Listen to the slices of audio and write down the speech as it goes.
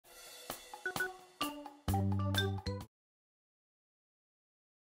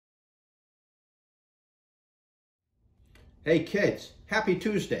Hey kids, happy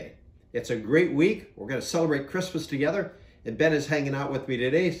Tuesday. It's a great week. We're going to celebrate Christmas together. And Ben is hanging out with me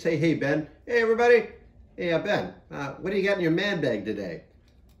today. Say hey, Ben. Hey, everybody. Hey, Ben, what do you got in your man bag today?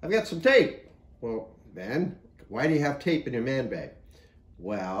 I've got some tape. Well, Ben, why do you have tape in your man bag?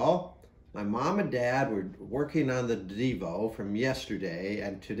 Well, my mom and dad were working on the Devo from yesterday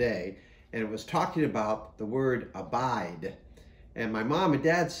and today, and it was talking about the word abide. And my mom and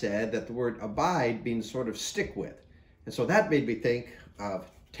dad said that the word abide means sort of stick with. And so that made me think of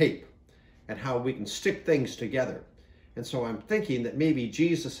tape and how we can stick things together. And so I'm thinking that maybe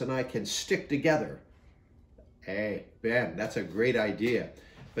Jesus and I can stick together. Hey, Ben, that's a great idea.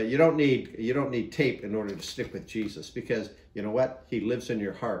 But you don't need tape in order to stick with Jesus, because you know what? He lives in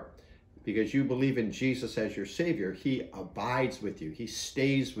your heart. Because you believe in Jesus as your Savior, He abides with you. He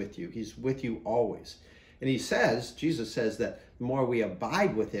stays with you. He's with you always. And Jesus says that the more we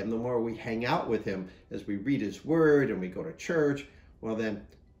abide with Him, the more we hang out with Him as we read His Word and we go to church, well then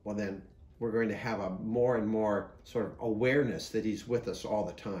we're going to have a more and more sort of awareness that He's with us all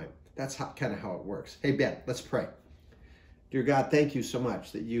the time. That's kind of how it works. Hey, Ben, let's pray. Dear God, thank you so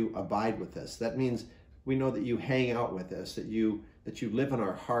much that you abide with us. That means we know that you hang out with us, that you live in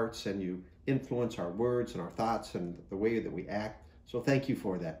our hearts and you influence our words and our thoughts and the way that we act. So thank you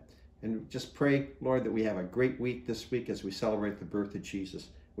for that. And just pray, Lord, that we have a great week this week as we celebrate the birth of Jesus.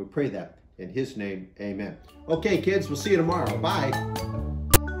 We pray that in His name, amen. Okay, kids, we'll see you tomorrow. Bye.